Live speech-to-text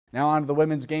Now on to the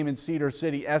women's game in Cedar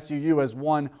City. SUU has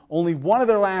won only one of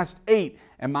their last 8,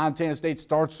 and Montana State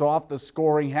starts off the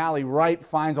scoring. Hallie Wright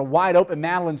finds a wide open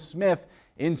Madeline Smith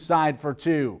inside for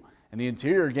 2. In the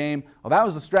interior game, well, that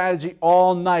was the strategy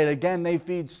all night. Again, they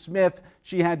feed Smith.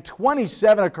 She had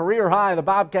 27, a career high. The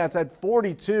Bobcats had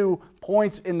 42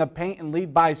 points in the paint and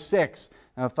lead by 6.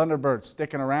 Now the Thunderbirds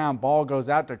sticking around. Ball goes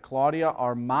out to Claudia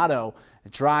Armato.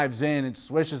 It drives in and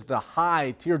swishes the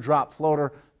high teardrop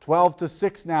floater.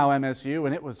 12-6 now MSU,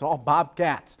 and it was all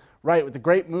Bobcats. Right with the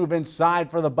great move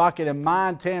inside for the bucket, and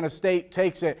Montana State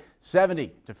takes it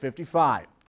 70-55.